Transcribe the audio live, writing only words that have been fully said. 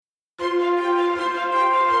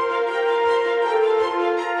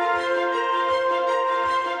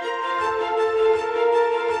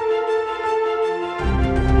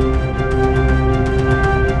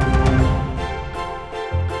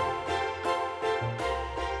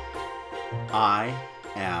I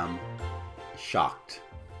am shocked.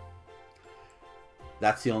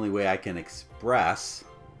 That's the only way I can express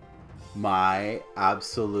my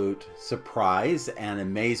absolute surprise and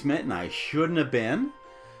amazement, and I shouldn't have been,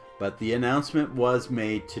 but the announcement was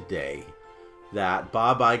made today that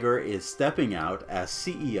Bob Iger is stepping out as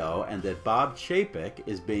CEO and that Bob Chapek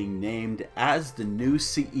is being named as the new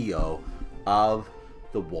CEO of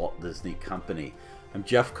the Walt Disney Company. I'm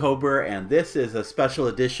Jeff Kober, and this is a special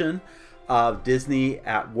edition of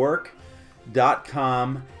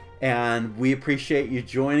DisneyAtWork.com, and we appreciate you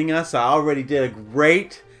joining us. I already did a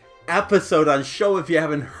great episode on show. If you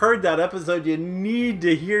haven't heard that episode, you need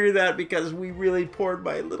to hear that because we really poured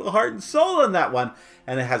my little heart and soul in that one,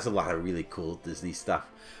 and it has a lot of really cool Disney stuff.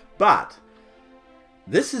 But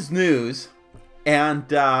this is news, and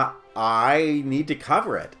I need to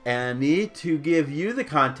cover it and need to give you the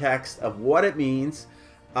context of what it means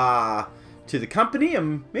to the company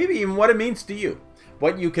and maybe even what it means to you,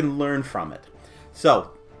 what you can learn from it.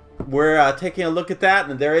 So we're taking a look at that,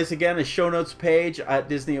 and there is again a show notes page at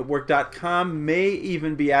DisneyAtWork.com. May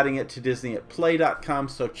even be adding it to DisneyAtPlay.com,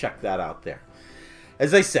 so check that out there.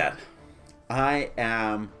 As I said, I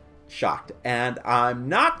am shocked, and I'm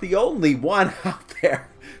not the only one out there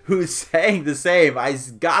who's saying the same. I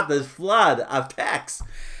got this flood of texts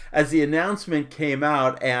as the announcement came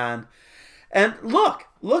out, and look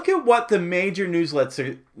at what the major news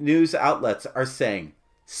outlets are saying.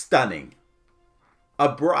 Stunning,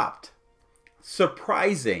 abrupt,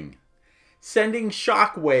 surprising, sending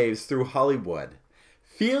shockwaves through Hollywood,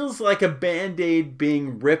 feels like a Band-Aid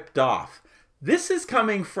being ripped off. This is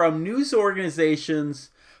coming from news organizations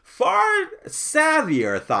far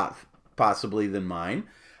savvier, thought possibly, than mine.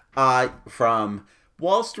 From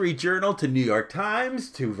Wall Street Journal to New York Times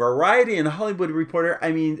to Variety and Hollywood Reporter.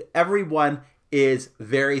 I mean, everyone is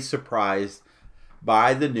very surprised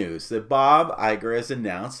by the news that Bob Iger has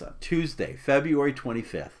announced on Tuesday, February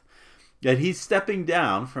 25th, that he's stepping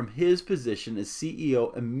down from his position as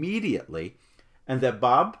CEO immediately, and that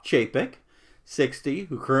Bob Chapek, 60,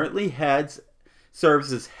 who currently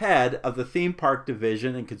serves as head of the theme park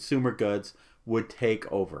division and consumer goods, would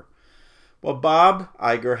take over. Well, Bob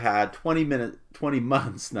Iger had 20 months,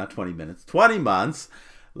 it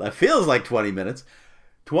feels like 20 minutes,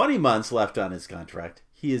 20 months left on his contract.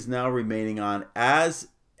 He is now remaining on as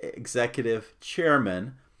executive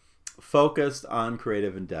chairman, focused on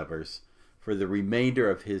creative endeavors for the remainder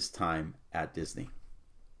of his time at Disney.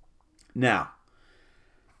 Now,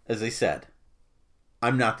 as I said,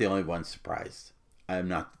 I'm not the only one surprised. I am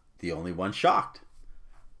not the only one shocked.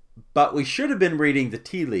 But we should have been reading the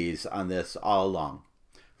tea leaves on this all along.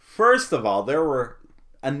 First of all, there were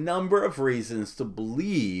a number of reasons to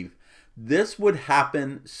believe this would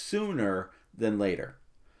happen sooner than later.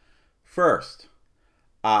 First,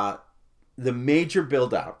 the major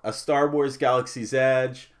build-out, a Star Wars Galaxy's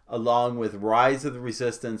Edge, along with Rise of the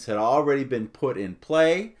Resistance, had already been put in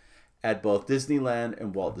play at both Disneyland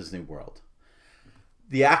and Walt Disney World.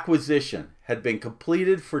 The acquisition had been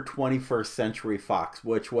completed for 21st Century Fox,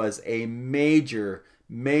 which was a major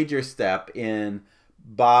step in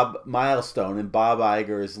Bob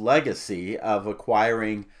Iger's legacy of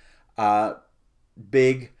acquiring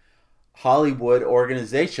big Hollywood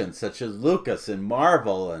organizations such as Lucas and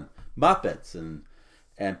Marvel and Muppets and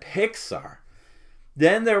Pixar.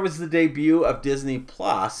 Then there was the debut of Disney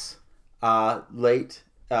Plus back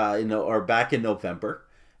in November,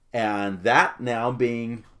 and that now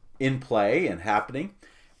being in play and happening.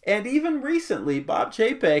 And even recently, Bob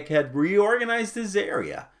Chapek had reorganized his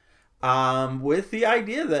area with the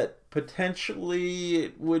idea that potentially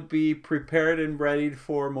it would be prepared and ready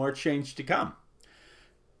for more change to come.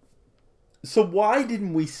 So why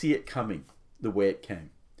didn't we see it coming the way it came?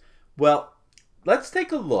 Well, let's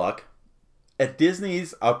take a look at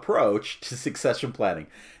Disney's approach to succession planning.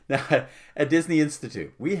 Now, at Disney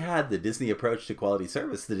Institute, we had the Disney approach to quality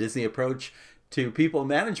service, the Disney approach to people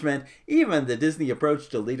management, even the Disney approach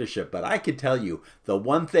to leadership. But I can tell you, the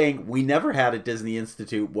one thing we never had at Disney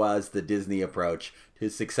Institute was the Disney approach to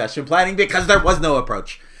succession planning, because there was no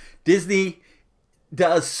approach. Disney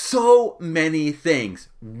does so many things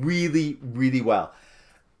really, really well.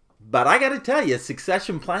 But I got to tell you,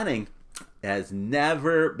 succession planning has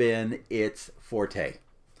never been its forte.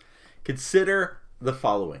 Consider the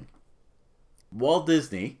following. Walt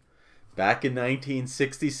Disney, back in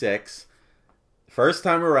 1966, first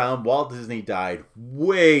time around, Walt Disney died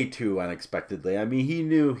way too unexpectedly. I mean, he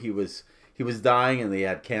knew he was dying and he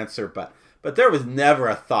had cancer, but there was never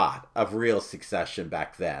a thought of real succession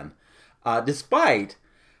back then. Despite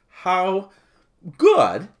how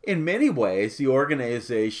good, in many ways, the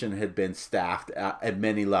organization had been staffed at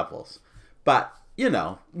many levels. But,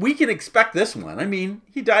 we can expect this one. I mean,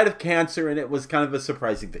 he died of cancer, and it was kind of a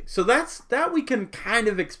surprising thing. So that we can kind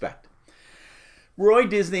of expect. Roy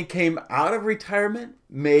Disney came out of retirement,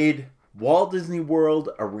 made Walt Disney World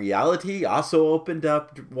a reality, also opened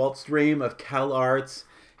up Walt's dream of CalArts,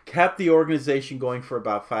 kept the organization going for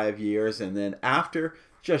about 5 years, and then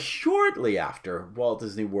just shortly after Walt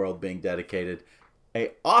Disney World being dedicated, he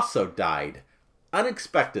also died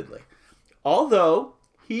unexpectedly. Although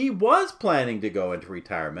he was planning to go into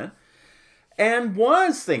retirement and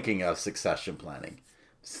was thinking of succession planning.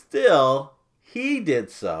 Still, he did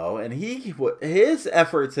so, and his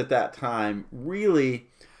efforts at that time really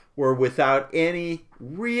were without any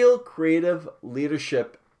real creative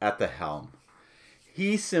leadership at the helm.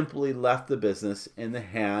 He simply left the business in the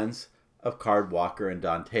hands of Card Walker and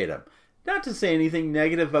Don Tatum. Not to say anything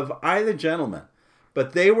negative of either gentleman,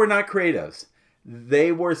 but they were not creatives.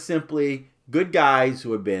 They were simply good guys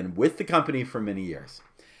who had been with the company for many years.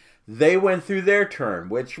 They went through their turn,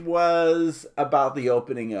 which was about the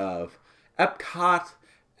opening of Epcot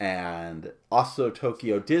and also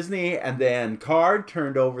Tokyo Disney, and then Card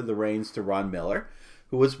turned over the reins to Ron Miller,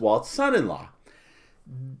 who was Walt's son-in-law.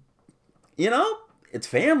 It's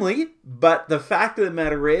family, but the fact of the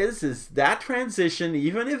matter is that transition,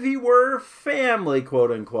 even if he were family,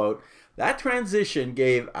 quote unquote, that transition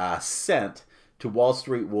gave a scent to Wall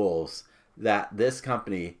Street wolves that this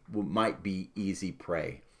company might be easy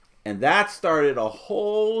prey. And that started a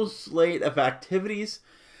whole slate of activities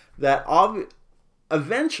that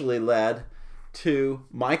eventually led to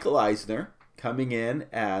Michael Eisner coming in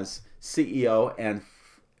as CEO and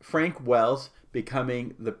Frank Wells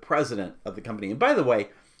becoming the president of the company. And by the way,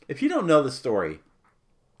 if you don't know the story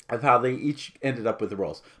of how they each ended up with the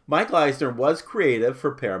roles, Michael Eisner was creative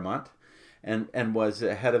for Paramount and was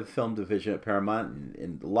head of the film division at Paramount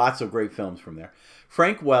and lots of great films from there.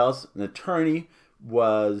 Frank Wells, an attorney,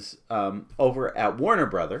 was over at Warner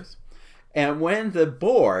Brothers. And when the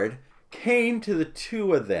board came to the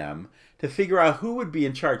two of them to figure out who would be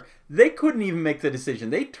in charge, they couldn't even make the decision.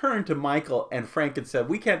 They turned to Michael and Frank and said,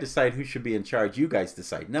 "We can't decide who should be in charge. You guys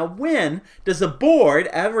decide." Now, when does a board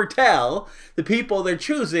ever tell the people they're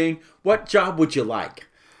choosing, what job would you like?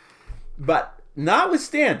 But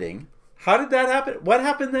notwithstanding, how did that happen? What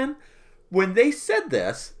happened then? When they said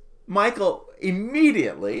this, Michael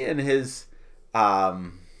immediately, in his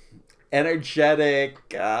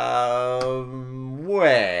energetic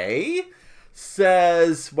way,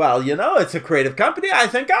 says, "Well, it's a creative company. I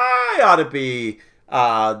think I ought to be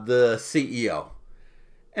the CEO."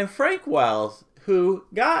 And Frank Wells, who,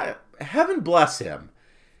 God, heaven bless him,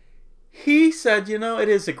 he said, it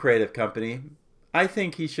is a creative company. I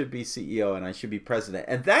think he should be CEO and I should be president.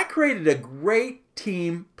 And that created a great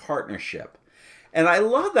team partnership. And I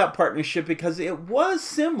love that partnership because it was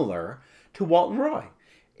similar to Walt and Roy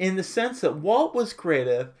in the sense that Walt was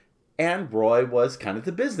creative and Roy was kind of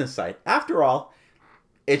the business side. After all,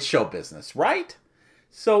 it's show business, right?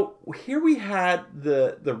 So here we had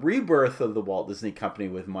the rebirth of the Walt Disney Company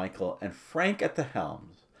with Michael and Frank at the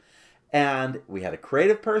helms. And we had a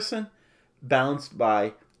creative person balanced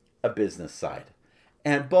by a business side.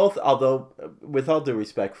 And both, although with all due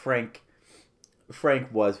respect, Frank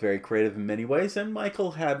was very creative in many ways, and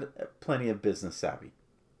Michael had plenty of business savvy.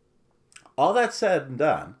 All that said and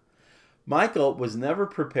done, Michael was never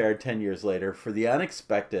prepared 10 years later for the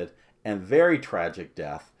unexpected and very tragic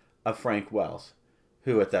death of Frank Wells,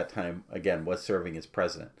 who at that time, again, was serving as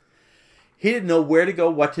president. He didn't know where to go,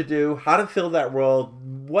 what to do, how to fill that role,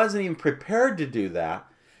 wasn't even prepared to do that.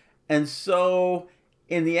 And so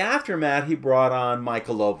in the aftermath, he brought on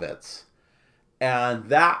Michael Ovitz. And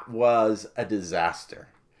that was a disaster.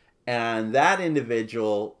 And that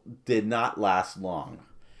individual did not last long.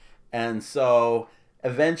 And so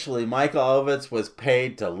eventually Michael Ovitz was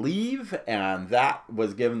paid to leave, and that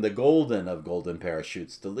was given the golden of golden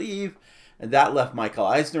parachutes to leave. And that left Michael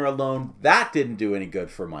Eisner alone. That didn't do any good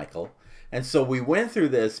for Michael. And so we went through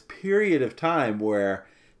this period of time where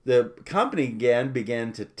the company again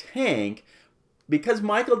began to tank because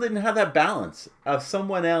Michael didn't have that balance of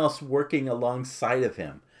someone else working alongside of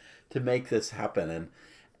him to make this happen.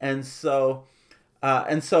 And so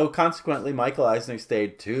consequently, Michael Eisner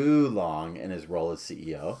stayed too long in his role as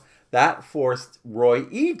CEO. That forced Roy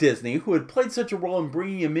E. Disney, who had played such a role in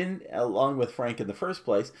bringing him in along with Frank in the first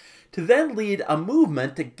place, to then lead a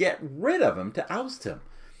movement to get rid of him, to oust him.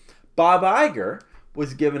 Bob Iger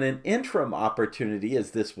was given an interim opportunity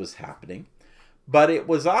as this was happening, but it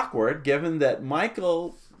was awkward given that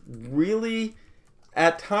Michael really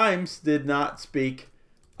at times did not speak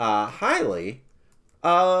highly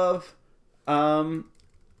of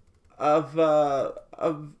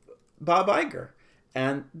Bob Iger.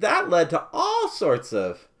 And that led to all sorts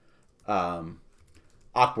of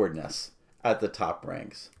awkwardness at the top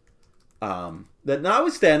ranks. That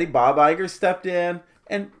notwithstanding, Bob Iger stepped in,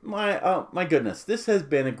 and my goodness, this has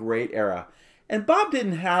been a great era. And Bob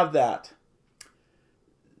didn't have that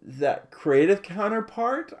creative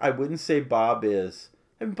counterpart. I wouldn't say Bob is.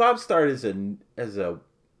 I mean, Bob started as a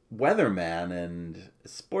weatherman and a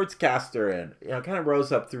sportscaster, and kind of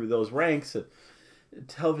rose up through those ranks, and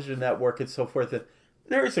television network and so forth. And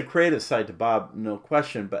there is a creative side to Bob, no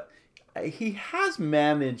question, but he has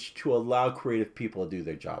managed to allow creative people to do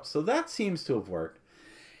their jobs. So that seems to have worked.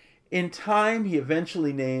 In time, he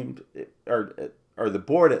eventually named, or the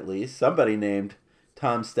board at least, somebody named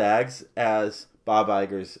Tom Staggs as Bob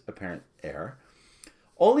Iger's apparent heir,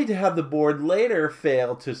 only to have the board later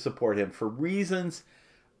fail to support him for reasons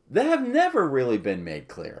that have never really been made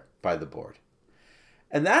clear by the board.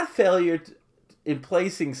 And that failure in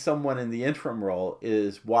placing someone in the interim role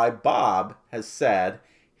is why Bob has said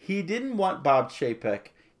he didn't want Bob Chapek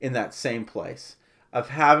in that same place of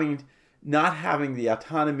not having the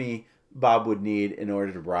autonomy Bob would need in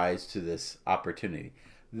order to rise to this opportunity.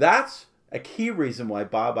 That's a key reason why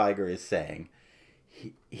Bob Iger is saying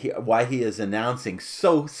why he is announcing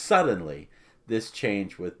so suddenly this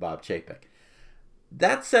change with Bob Chapek.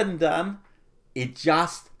 That said and done, it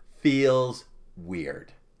just feels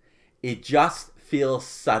weird. It just feels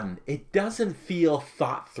sudden. It doesn't feel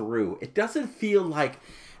thought through. It doesn't feel like...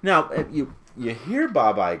 Now, you hear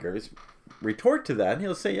Bob Iger's retort to that, and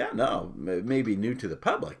he'll say, yeah, no, it may be new to the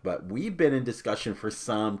public, but we've been in discussion for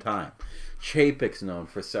some time. Chapek's known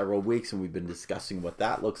for several weeks, and we've been discussing what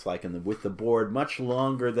that looks like with the board much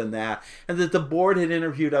longer than that, and that the board had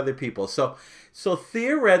interviewed other people. So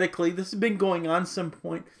theoretically, this has been going on some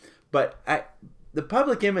point, but the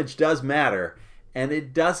public image does matter, and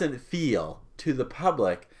it doesn't feel to the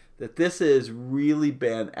public that this has really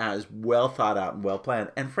been as well thought out and well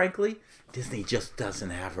planned. And frankly, Disney just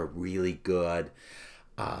doesn't have a really good,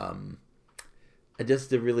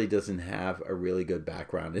 it really doesn't have a really good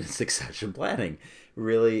background in succession planning,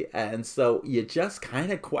 really. And so you just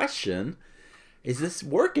kind of question, is this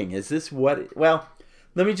working? Is this what, well,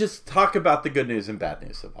 let me just talk about the good news and bad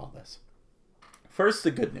news of all this. First,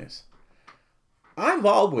 the good news. I've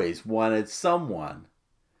always wanted someone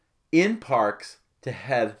in parks to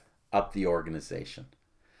head up the organization.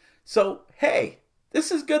 So, hey, this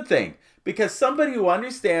is a good thing, because somebody who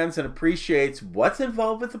understands and appreciates what's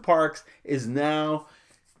involved with the parks is now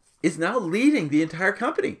leading the entire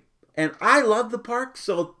company. And I love the parks,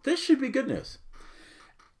 so this should be good news.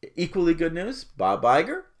 Equally good news, Bob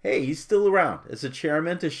Iger, hey, he's still around as a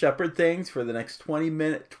chairman to shepherd things for the next 20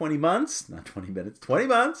 months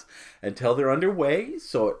until they're underway.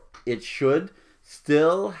 So it should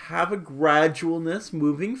still have a gradualness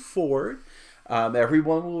moving forward.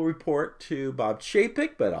 Everyone will report to Bob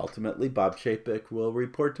Chapek, but ultimately Bob Chapek will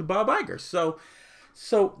report to Bob Iger.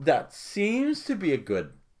 So that seems to be a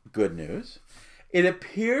good news. It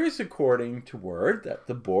appears, according to word, that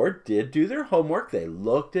the board did do their homework. They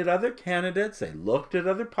looked at other candidates. They looked at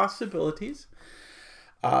other possibilities.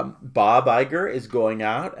 Bob Iger is going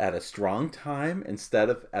out at a strong time instead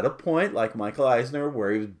of at a point like Michael Eisner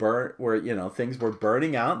where he was things were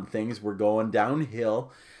burning out and things were going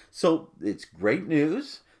downhill. So it's great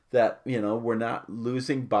news that, we're not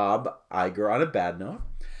losing Bob Iger on a bad note.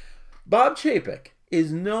 Bob Chapek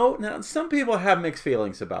is now some people have mixed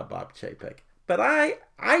feelings about Bob Chapek, but I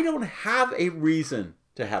don't have a reason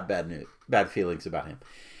to have bad feelings about him.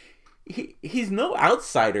 He's no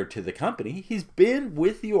outsider to the company. He's been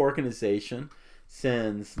with the organization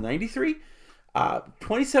since 93,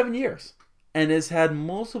 27 years, and has had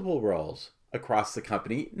multiple roles across the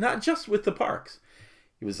company, not just with the parks.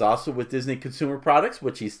 He was also with Disney Consumer Products,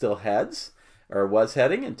 which he still heads, or was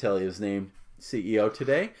heading until he was named CEO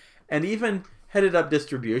today, and even headed up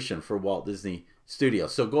distribution for Walt Disney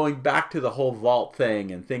Studios. So going back to the whole vault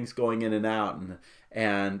thing and things going in and out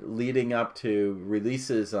and leading up to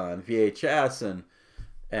releases on VHS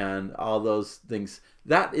and all those things,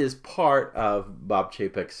 that is part of Bob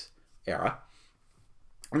Chapek's era.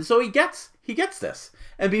 And so he gets this.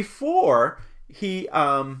 And before he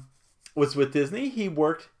was with Disney, he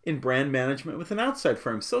worked in brand management with an outside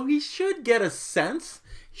firm. So he should get a sense,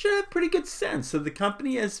 should have a pretty good sense of the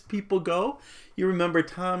company as people go. You remember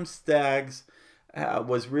Tom Staggs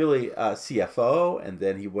was really a CFO, and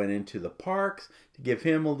then he went into the parks to give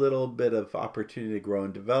him a little bit of opportunity to grow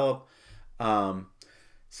and develop.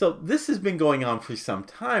 So this has been going on for some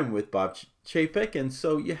time with Bob Chapek, and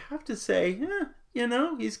so you have to say,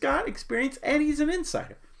 he's got experience and he's an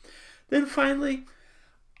insider. Then finally,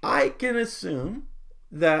 I can assume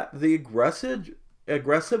that the aggressive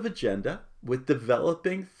agenda with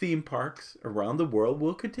developing theme parks around the world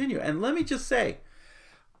will continue. And let me just say,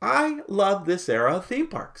 I love this era of theme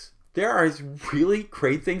parks. There are really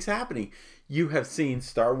great things happening. You have seen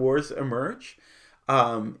Star Wars emerge.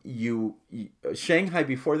 Shanghai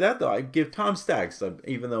before that, though, I'd give Tom Staggs,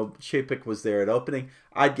 even though Chapek was there at opening,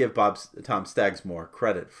 I'd give Tom Staggs more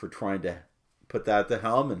credit for trying to put that at the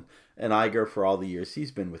helm, and Iger for all the years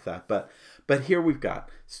he's been with that. But here we've got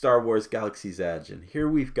Star Wars Galaxy's Edge, and here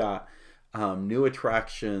we've got new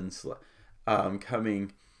attractions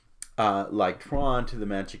coming, like Tron to the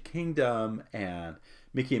Magic Kingdom and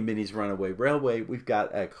Mickey and Minnie's Runaway Railway. We've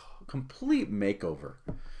got a complete makeover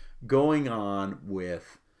going on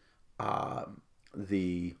with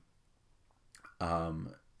with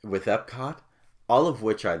Epcot, all of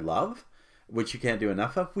which I love, which you can't do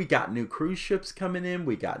enough of. We got new cruise ships coming in.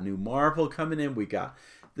 We got new Marvel coming in. We got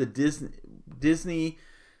the Disney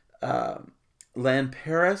Land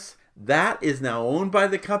Paris. That is now owned by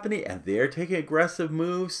the company, and they're taking aggressive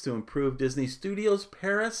moves to improve Disney Studios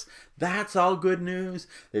Paris. That's all good news.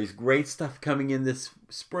 There's great stuff coming in this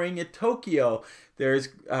spring at Tokyo. There's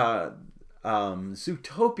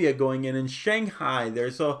Zootopia going in Shanghai.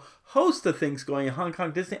 There's a host of things going in Hong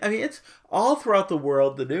Kong Disney. I mean, it's all throughout the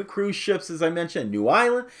world. The new cruise ships, as I mentioned, New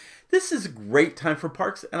Island. This is a great time for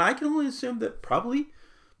parks, and I can only assume that probably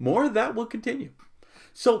more of that will continue.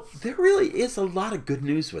 So there really is a lot of good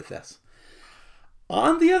news with this.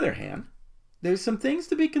 On the other hand, there's some things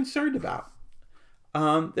to be concerned about.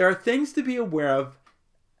 There are things to be aware of.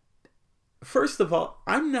 First of all,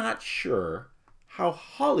 I'm not sure how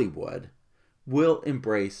Hollywood will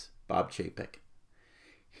embrace Bob Chapek.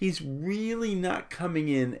 He's really not coming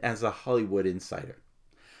in as a Hollywood insider.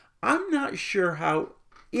 I'm not sure how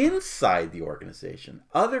inside the organization,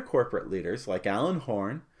 other corporate leaders like Alan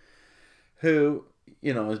Horn, who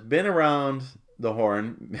has been around the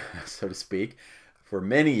horn, so to speak, for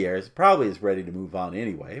many years, probably is ready to move on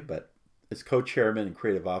anyway, but is co-chairman and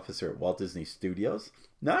creative officer at Walt Disney Studios.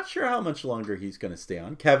 Not sure how much longer he's going to stay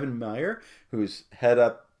on. Kevin Mayer, who's headed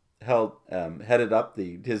up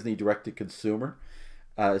the Disney Direct-to-Consumer,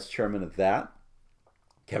 as chairman of that.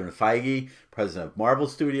 Kevin Feige, president of Marvel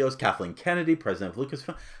Studios. Kathleen Kennedy, president of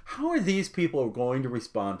Lucasfilm. How are these people going to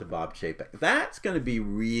respond to Bob Chapek? That's going to be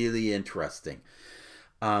really interesting.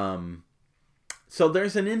 So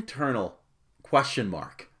there's an internal question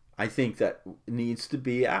mark, I think, that needs to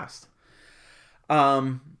be asked.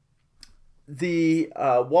 The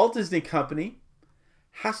Walt Disney Company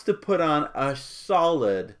has to put on a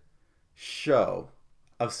solid show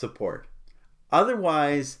of support.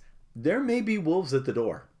 Otherwise, there may be wolves at the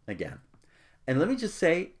door again. And let me just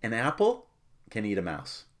say, an apple can eat a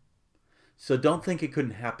mouse. So don't think it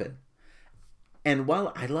couldn't happen. And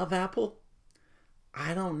while I love Apple,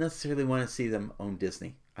 I don't necessarily want to see them own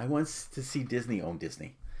Disney. I want to see Disney own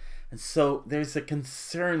Disney. And so there's a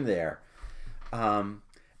concern there.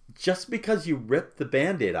 Just because you rip the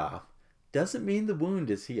Band-Aid off doesn't mean the wound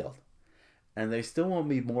is healed. And there still won't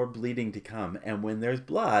be more bleeding to come. And when there's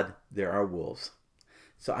blood, there are wolves.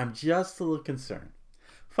 So I'm just a little concerned.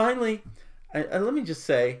 Finally, let me just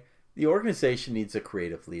say, the organization needs a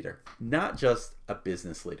creative leader, not just a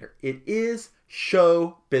business leader. It is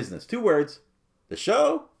show business. 2 words, the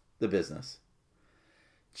show, the business.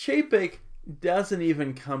 Chapek doesn't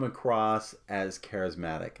even come across as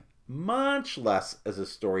charismatic, much less as a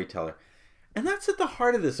storyteller. And that's at the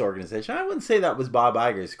heart of this organization. I wouldn't say that was Bob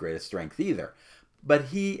Iger's greatest strength either, but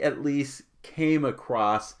he at least came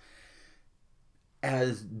across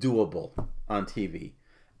as doable on TV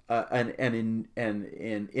and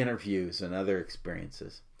in interviews and other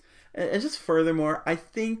experiences. And just furthermore, I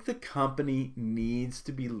think the company needs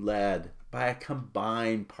to be led by a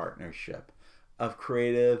combined partnership of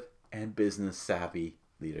creative and business savvy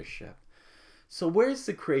leadership. So where's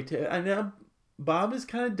the creative? I know Bob has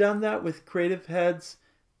kind of done that with creative heads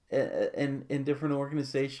in different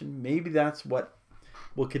organizations. Maybe that's what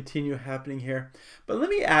will continue happening here. But let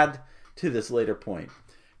me add to this later point,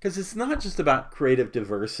 because it's not just about creative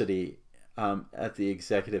diversity at the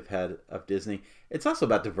executive head of Disney. It's also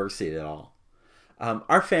about diversity at all.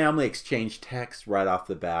 Our family exchanged text right off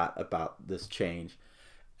the bat about this change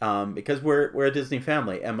because we're a Disney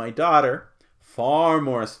family. And my daughter, far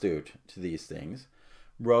more astute to these things,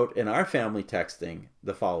 wrote in our family texting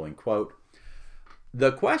the following quote: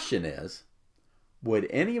 "The question is, would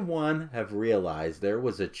anyone have realized there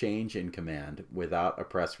was a change in command without a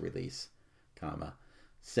press release, comma,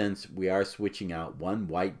 since we are switching out one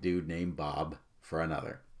white dude named Bob for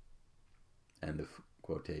another?" End of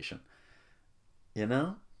quotation. You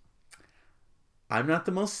know, I'm not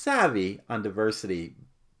the most savvy on diversity,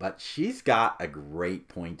 but she's got a great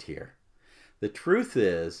point here. The truth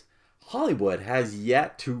is, Hollywood has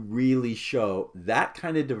yet to really show that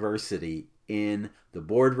kind of diversity in the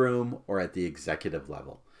boardroom or at the executive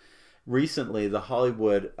level. Recently, the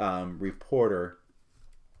Hollywood Reporter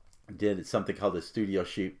did something called the Studio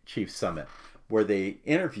Chief Summit, where they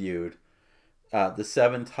interviewed the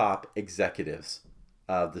 7 top executives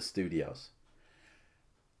of the studios.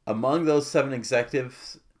 Among those 7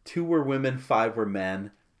 executives, 2 were women, 5 were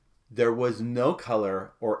men. There was no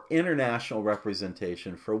color or international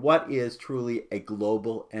representation for what is truly a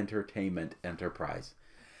global entertainment enterprise.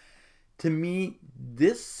 To me,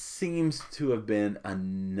 this seems to have been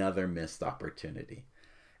another missed opportunity.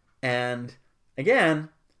 And again,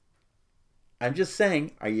 I'm just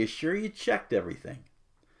saying, are you sure you checked everything?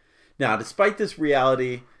 Now, despite this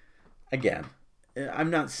reality, again,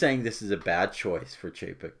 I'm not saying this is a bad choice for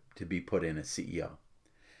Chapek to be put in as CEO.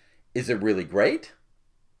 Is it really great?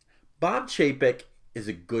 Bob Chapek is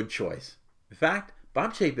a good choice. In fact,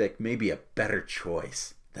 Bob Chapek may be a better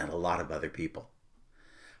choice than a lot of other people.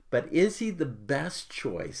 But is he the best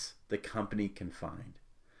choice the company can find?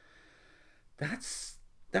 That's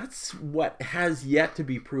what has yet to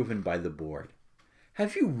be proven by the board.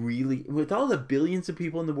 Have you really, with all the billions of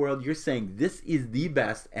people in the world, you're saying this is the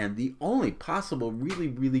best and the only possible really,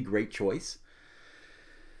 really great choice?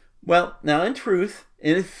 Well, now in truth,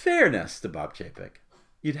 in fairness to Bob Chapek,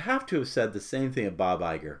 you'd have to have said the same thing of Bob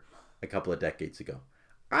Iger a couple of decades ago.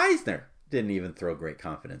 Eisner didn't even throw great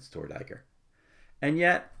confidence toward Iger. And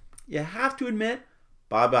yet, you have to admit,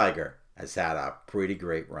 Bob Iger has had a pretty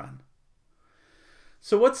great run.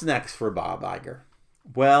 So what's next for Bob Iger?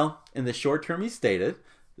 Well, in the short term, he stated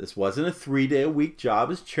this wasn't a 3-day-a-week job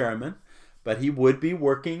as chairman, but he would be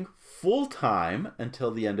working full-time until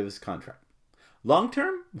the end of his contract. Long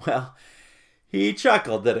term? Well, he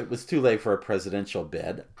chuckled that it was too late for a presidential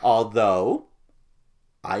bid, although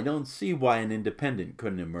I don't see why an independent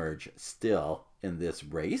couldn't emerge still in this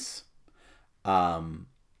race.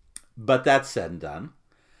 But that's said and done.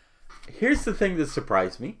 Here's the thing that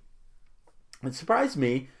surprised me. It surprised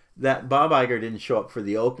me that Bob Iger didn't show up for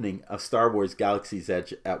the opening of Star Wars Galaxy's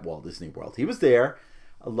Edge at Walt Disney World. He was there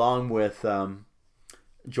along with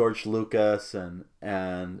George Lucas and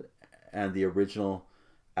the original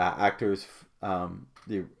actors,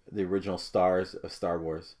 the original stars of Star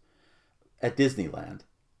Wars at Disneyland.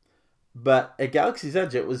 But at Galaxy's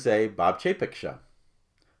Edge, it was a Bob Chapek show,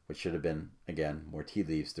 which should have been, again, more tea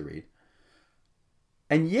leaves to read.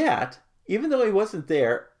 And yet, even though he wasn't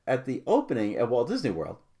there at the opening at Walt Disney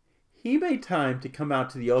World, he made time to come out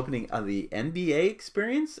to the opening of the NBA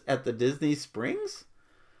experience at the Disney Springs.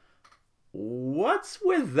 What's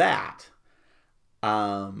with that?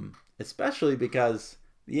 Especially because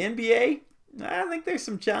the NBA, I think there's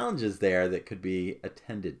some challenges there that could be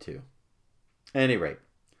attended to. At any rate,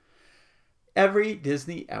 every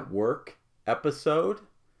Disney at Work episode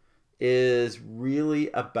is really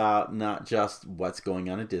about not just what's going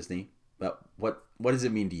on at Disney, but what does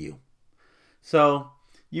it mean to you? So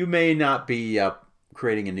you may not be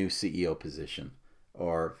creating a new CEO position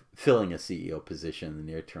or filling a CEO position in the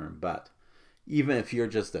near term, but even if you're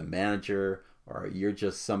just a manager or you're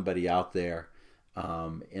just somebody out there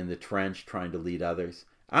in the trench trying to lead others,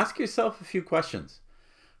 ask yourself a few questions.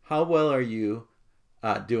 How well are you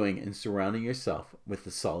doing in surrounding yourself with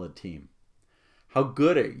a solid team? How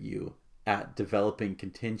good are you at developing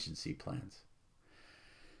contingency plans?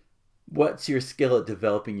 What's your skill at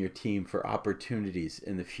developing your team for opportunities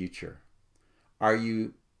in the future? Are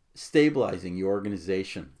you stabilizing your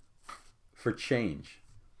organization for change?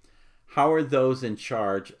 How are those in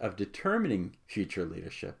charge of determining future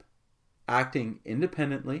leadership acting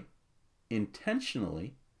independently,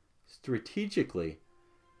 intentionally, strategically,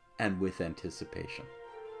 and with anticipation?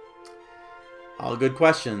 All good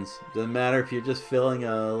questions. Doesn't matter if you're just filling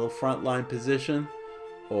a little frontline position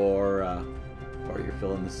or you're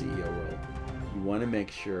filling the CEO role. You want to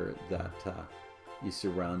make sure that you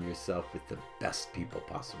surround yourself with the best people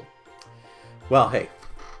possible. Well, hey,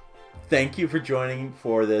 thank you for joining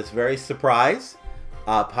for this very surprise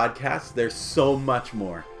podcast. There's so much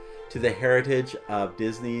more to the heritage of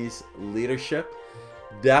Disney's leadership.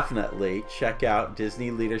 Definitely check out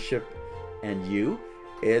Disney Leadership and You.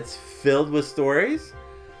 It's filled with stories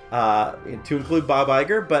to include Bob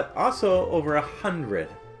Iger, but also over 100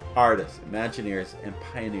 artists, Imagineers, and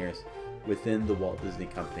pioneers within the Walt Disney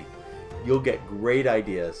Company. You'll get great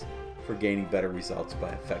ideas for gaining better results by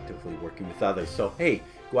effectively working with others. So, hey,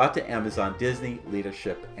 go out to Amazon, Disney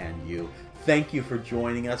Leadership and You. Thank you for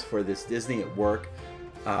joining us for this Disney at Work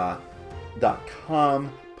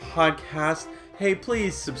 .com podcast. Hey,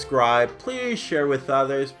 please subscribe. Please share with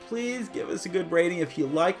others. Please give us a good rating if you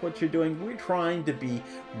like what you're doing. We're trying to be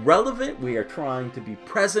relevant. We are trying to be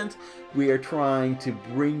present. We are trying to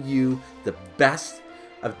bring you the best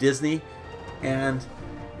of Disney and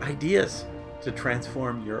ideas to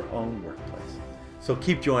transform your own workplace. So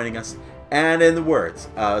keep joining us. And in the words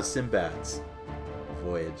of Sinbad's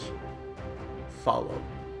voyage, follow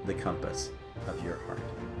the compass of your heart.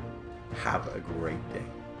 Have a great day.